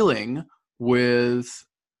dealing with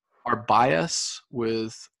our bias,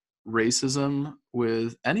 with racism,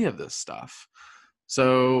 with any of this stuff.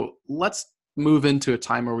 So let's move into a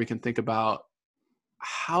time where we can think about,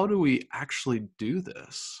 how do we actually do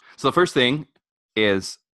this? So the first thing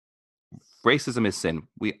is, racism is sin.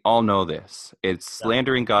 We all know this. It's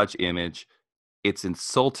slandering God's image. It's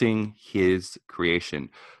insulting his creation.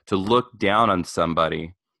 To look down on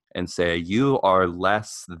somebody and say, you are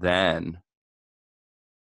less than,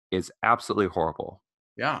 is absolutely horrible.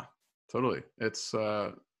 Yeah, totally. It's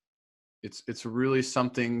really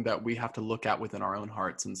something that we have to look at within our own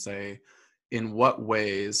hearts and say, in what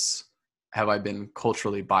ways have I been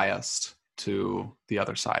culturally biased to the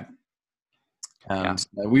other side? And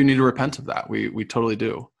we need to repent of that. We totally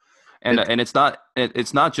do. And it's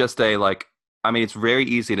not just a, like, I mean, it's very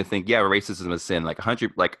easy to think, yeah, racism is a sin.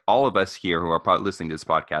 Like all of us here who are probably listening to this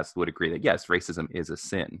podcast would agree that yes, racism is a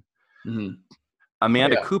sin. Mm-hmm.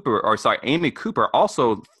 Amy Cooper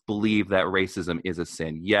also believed that racism is a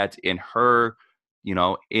sin. Yet in her,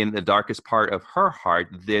 in the darkest part of her heart,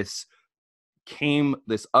 this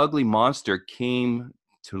ugly monster came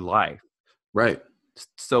to life. Right.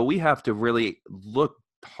 So we have to really look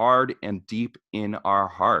hard and deep in our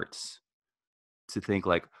hearts to think,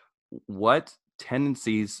 like, what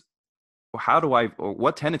tendencies do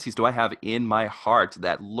I have in my heart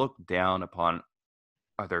that look down upon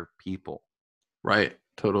other people? Right.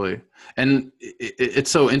 Totally. And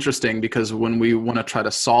it's so interesting because when we want to try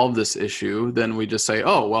to solve this issue, then we just say,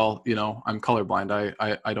 oh, well, I'm colorblind.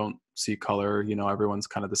 I don't see color. Everyone's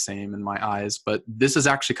kind of the same in my eyes. But this is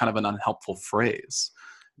actually kind of an unhelpful phrase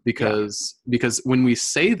because when we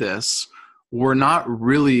say this, we're not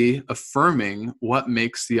really affirming what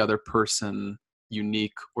makes the other person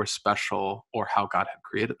unique or special or how God had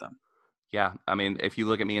created them. Yeah. I mean, if you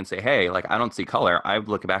look at me and say, hey, like, I don't see color, I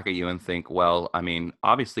look back at you and think, well, I mean,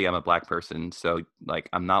 obviously I'm a black person, so like,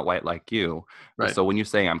 I'm not white like you. Right. So when you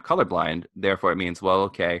say I'm colorblind, therefore it means, well,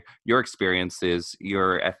 okay, your experiences,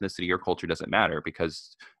 your ethnicity, your culture doesn't matter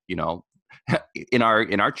because, in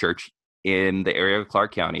our church, in the area of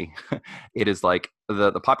Clark County, it is like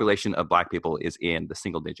the population of black people is in the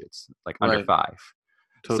single digits, like under 5.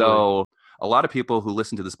 Totally. So a lot of people who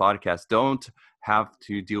listen to this podcast don't have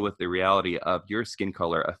to deal with the reality of your skin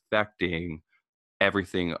color affecting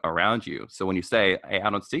everything around you. So when you say, hey, I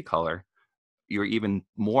don't see color, you're even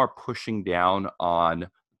more pushing down on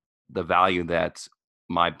the value that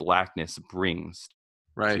my blackness brings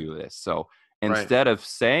to this. So instead of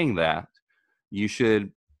saying that, you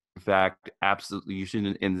should, in fact, you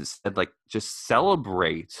should instead like just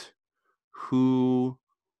celebrate who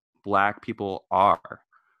black people are.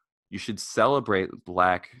 You should celebrate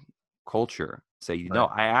black culture. Say,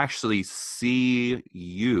 I actually see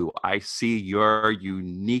you. I see your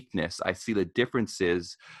uniqueness. I see the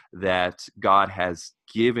differences that God has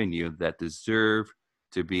given you that deserve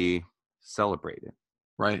to be celebrated.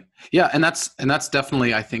 Right. Yeah. And that's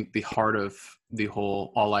definitely, I think, the heart of the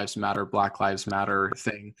whole all lives matter, Black Lives Matter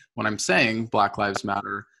thing. When I'm saying Black Lives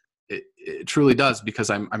Matter, it truly does, because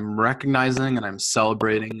I'm recognizing and I'm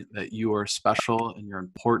celebrating that you are special and you're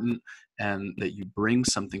important and that you bring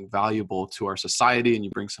something valuable to our society and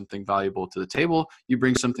you bring something valuable to the table. You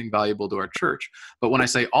bring something valuable to our church. But when I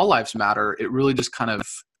say all lives matter, it really just kind of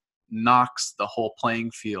knocks the whole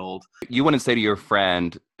playing field. You wouldn't say to your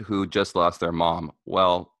friend who just lost their mom,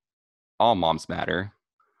 well, all moms matter.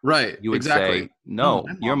 Right. You would say, no,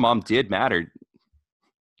 your mom did matter,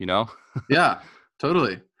 Yeah,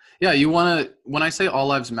 totally. Yeah, when I say all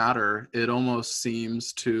lives matter, it almost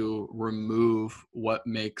seems to remove what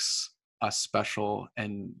makes us special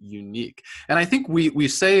and unique. And I think we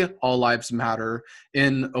say all lives matter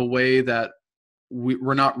in a way that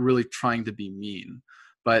we're not really trying to be mean.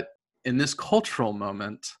 But in this cultural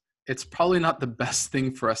moment, it's probably not the best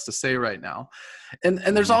thing for us to say right now. And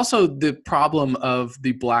there's also the problem of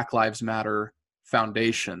the Black Lives Matter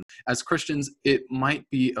foundation. As Christians, it might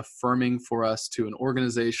be affirming for us to an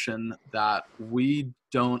organization that we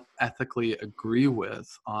don't ethically agree with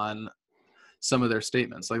on some of their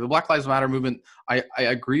statements. Like the Black Lives Matter movement, I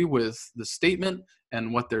agree with the statement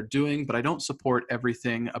and what they're doing, but I don't support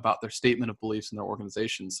everything about their statement of beliefs in their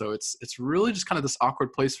organization. So it's really just kind of this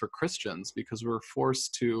awkward place for Christians, because we're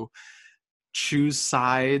forced to choose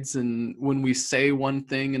sides, and when we say one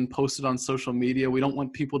thing and post it on social media, we don't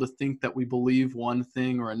want people to think that we believe one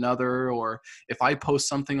thing or another. Or if I post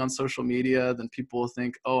something on social media, then people will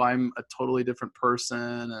think, oh, I'm a totally different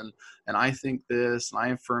person, and I think this and I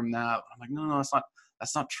affirm that. I'm like, no,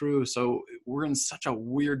 that's not true. So we're in such a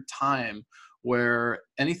weird time where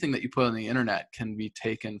anything that you put on the internet can be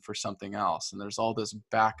taken for something else, and there's all this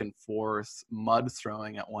back and forth mud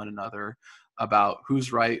throwing at one another about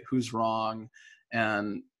who's right, who's wrong.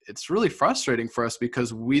 And it's really frustrating for us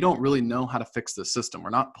because we don't really know how to fix this system.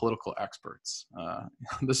 We're not political experts.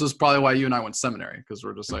 This is probably why you and I went seminary, because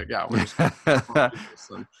we're just like, yeah, we're just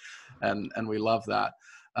Jesus, and we love that.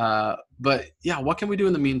 But yeah, what can we do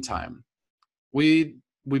in the meantime? We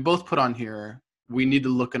both put on here, we need to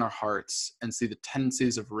look in our hearts and see the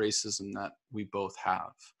tendencies of racism that we both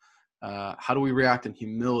have. How do we react in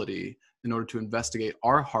humility in order to investigate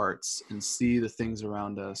our hearts and see the things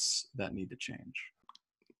around us that need to change?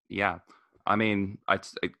 Yeah. I mean,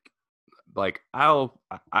 like I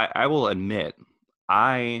will admit,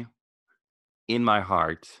 I in my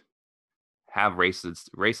heart have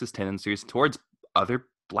racist tendencies towards other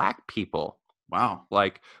Black people. Wow.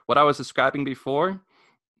 Like what I was describing before,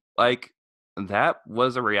 like that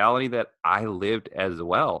was a reality that I lived as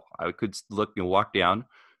well. I could look and walk down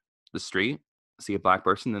the street, see a Black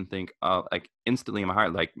person, and think, like instantly in my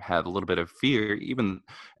heart, like have a little bit of fear, even,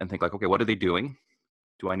 and think like, okay, what are they doing?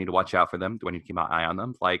 Do I need to watch out for them? Do I need to keep my eye on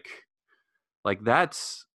them? Like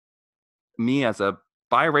that's me as a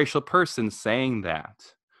biracial person saying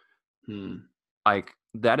that. Like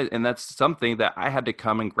that is, and that's something that I had to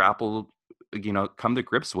come and grapple, come to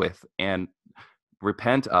grips with and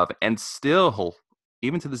repent of, and still,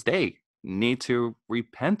 even to this day, need to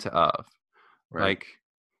repent of. Right. Like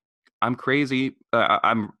I'm crazy.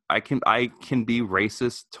 I can be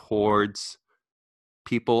racist towards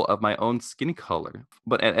people of my own skin color,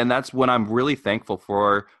 but and that's when I'm really thankful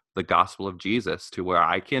for the gospel of Jesus, to where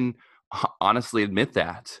I can honestly admit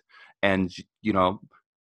that, and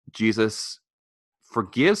Jesus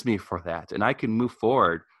forgives me for that, and I can move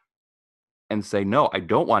forward and say, no, I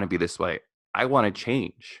don't want to be this way. I want to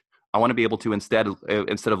change. I want to be able to instead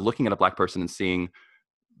of looking at a Black person and seeing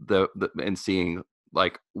and seeing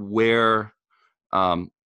like where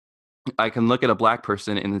I can look at a Black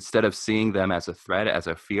person, and instead of seeing them as a threat, as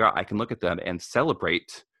a fear, I can look at them and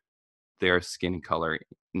celebrate their skin color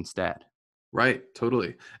instead. Right.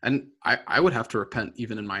 Totally. And I would have to repent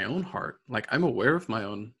even in my own heart. Like, I'm aware of my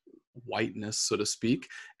own whiteness, so to speak.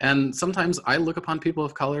 And sometimes I look upon people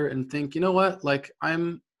of color and think, you know what? Like,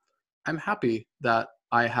 I'm happy that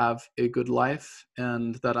I have a good life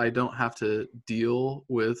and that I don't have to deal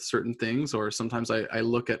with certain things. Or sometimes I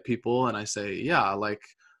look at people and I say, yeah, like,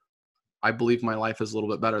 I believe my life is a little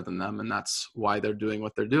bit better than them, and that's why they're doing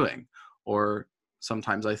what they're doing. Or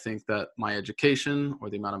sometimes I think that my education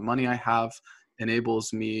or the amount of money I have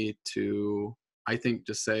enables me to, I think,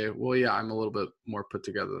 just say, well, yeah, I'm a little bit more put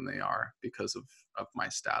together than they are because of my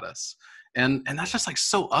status. And that's just like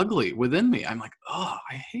so ugly within me. I'm like, oh,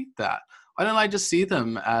 I hate that. Why don't I just see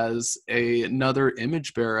them as another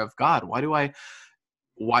image bearer of God? Why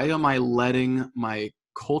am I letting my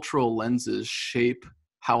cultural lenses shape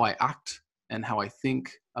how I act and how I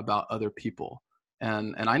think about other people?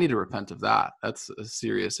 And I need to repent of that. That's a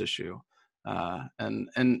serious issue. And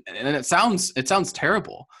it sounds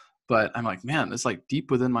terrible, but I'm like, man, it's like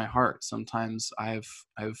deep within my heart. Sometimes I've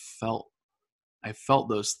felt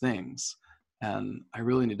those things, and I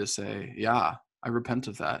really need to say, yeah, I repent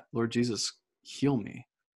of that. Lord Jesus, heal me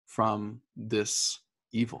from this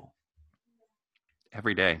evil.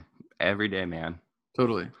 Every day, man,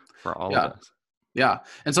 Totally. for all of Yeah. us. Yeah.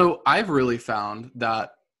 And so I've really found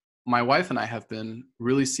that my wife and I have been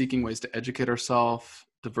really seeking ways to educate ourselves,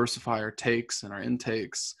 diversify our takes and our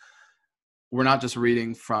intakes. We're not just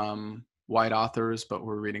reading from white authors, but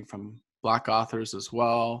we're reading from Black authors as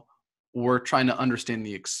well. We're trying to understand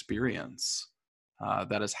the experience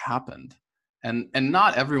that has happened. And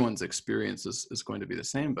not everyone's experience is going to be the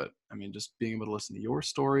same, but I mean, just being able to listen to your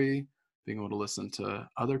story, being able to listen to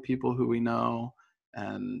other people who we know,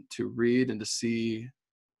 and to read and to see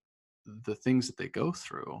the things that they go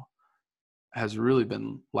through has really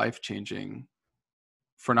been life changing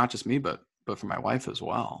for not just me, but for my wife as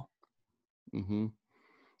well. Hmm.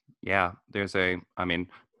 Yeah, there's a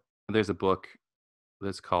book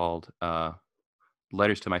that's called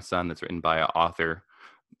Letters to My Son, that's written by an author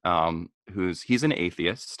he's an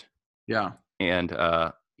atheist, Yeah.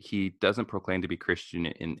 and he doesn't proclaim to be Christian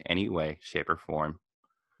in any way, shape, or form.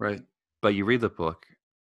 Right. But you read the book,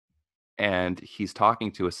 and he's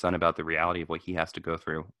talking to his son about the reality of what he has to go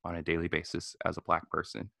through on a daily basis as a Black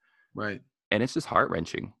person. Right. and it's just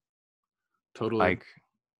heart-wrenching. Totally. Like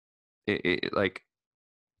like,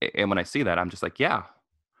 and when I see that, I'm just like, yeah,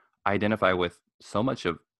 I identify with so much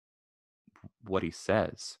of what he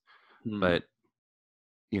says. Hmm. But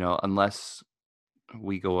unless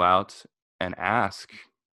we go out and ask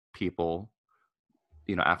people,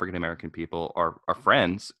 African American people, or our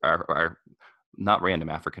friends, our not random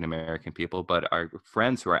African American people, but our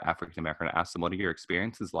friends who are African American, ask them, what are your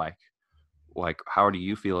experiences like? Like, how do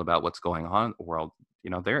you feel about what's going on in the world?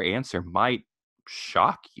 Their answer might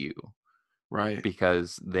shock you, Right.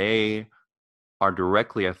 because they are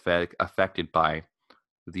directly affected by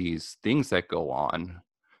these things that go on.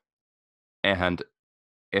 And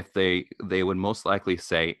if they would most likely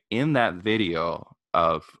say, in that video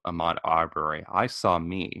of Ahmaud Arbery, I saw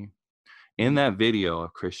me. In Hmm. that video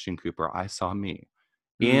of Christian Cooper, I saw me.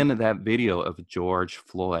 Hmm. In that video of George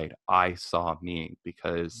Floyd, I saw me,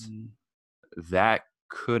 because Hmm. that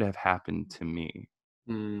could have happened to me.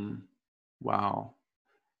 Hmm. Wow.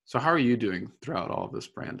 So how are you doing throughout all of this,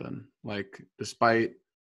 Brandon? Like, despite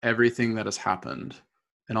everything that has happened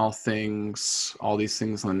and all these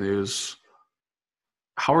things on the news,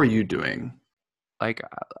 how are you doing? Like,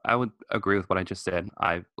 I would agree with what I just said.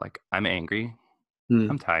 I'm angry. Hmm.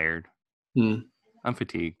 I'm tired. Hmm. I'm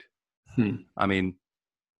fatigued. Hmm. I mean,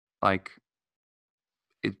 like,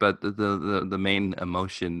 but the main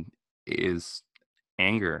emotion is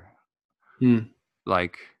anger. Hmm.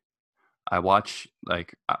 Like, I've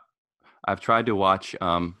tried to watch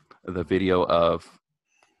the video of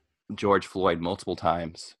George Floyd multiple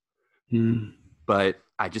times, Hmm. but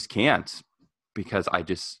I just can't, because I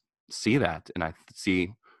just see that, and I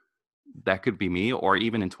see that could be me, or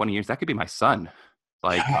even in 20 years that could be my son.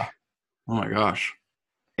 Like, Yeah. Oh my gosh.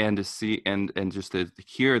 and to see, and just to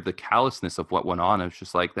hear the callousness of what went on, it's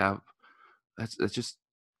just like that's just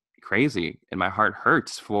crazy, and my heart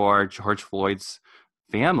hurts for George Floyd's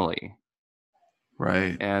family.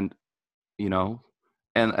 Right. And you know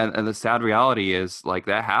and the sad reality is, like,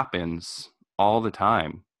 that happens all the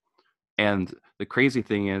time. And the crazy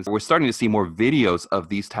thing is, we're starting to see more videos of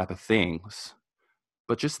these type of things,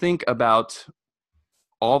 but just think about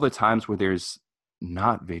all the times where there's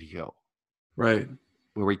not video, Right.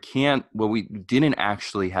 where we didn't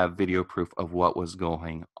actually have video proof of what was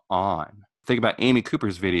going on. Think about Amy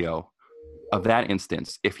Cooper's video of that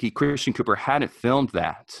instance. If Christian Cooper hadn't filmed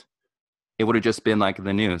that, it would have just been like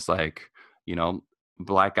the news, like, you know,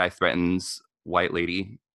 black guy threatens white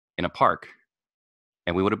lady in a park,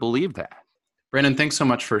 and we would have believed that. Brandon, thanks so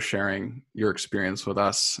much for sharing your experience with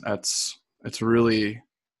us. It's really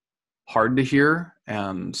hard to hear,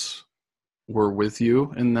 and we're with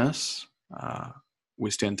you in this. We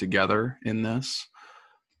stand together in this.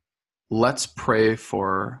 Let's pray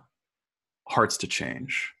for hearts to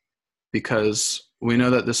change, because we know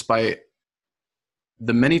that despite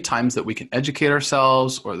the many times that we can educate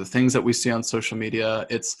ourselves or the things that we see on social media,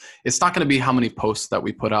 it's not going to be how many posts that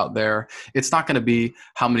we put out there. It's not going to be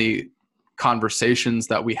how many conversations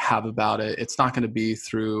that we have about it. It's not going to be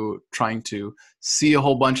through trying to see a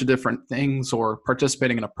whole bunch of different things or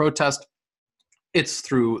participating in a protest. It's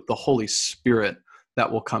through the Holy Spirit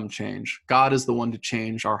that will come change. God is the one to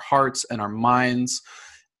change our hearts and our minds.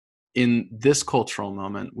 In this cultural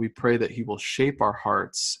moment, we pray that he will shape our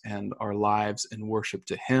hearts and our lives in worship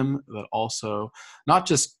to him, but also not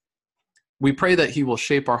just, we pray that he will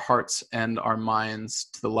shape our hearts and our minds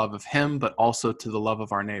to the love of him, but also to the love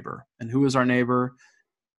of our neighbor. And who is our neighbor?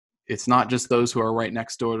 It's not just those who are right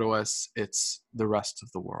next door to us, it's the rest of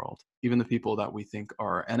the world. Even the people that we think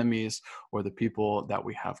are our enemies, or the people that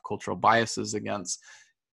we have cultural biases against,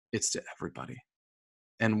 it's to everybody.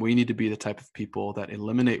 And we need to be the type of people that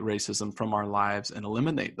eliminate racism from our lives and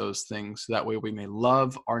eliminate those things. So that way we may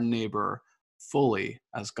love our neighbor fully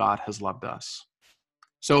as God has loved us.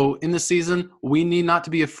 So in this season, we need not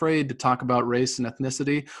to be afraid to talk about race and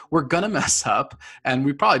ethnicity. We're going to mess up, and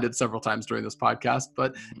we probably did several times during this podcast,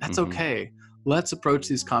 but that's Mm-hmm. okay. Let's approach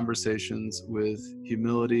these conversations with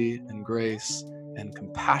humility and grace and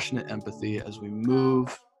compassionate empathy as we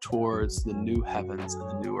move towards the new heavens and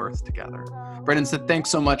the new earth together. Brendan said,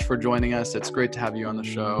 thanks so much for joining us. It's great to have you on the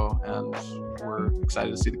show, and we're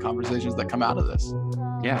excited to see the conversations that come out of this.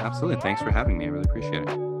 Yeah, absolutely. Thanks for having me. I really appreciate it.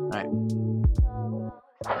 All right.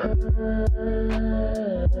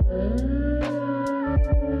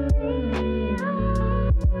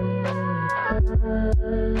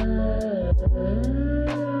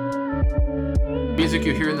 Music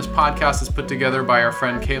you hear in this podcast is put together by our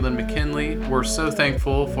friend Kaylin McKinley. We're so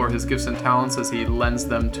thankful for his gifts and talents as he lends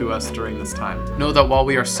them to us during this time. Know that while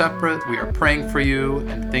we are separate, we are praying for you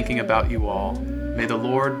and thinking about you all. May the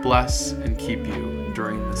Lord bless and keep you.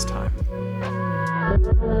 during this time.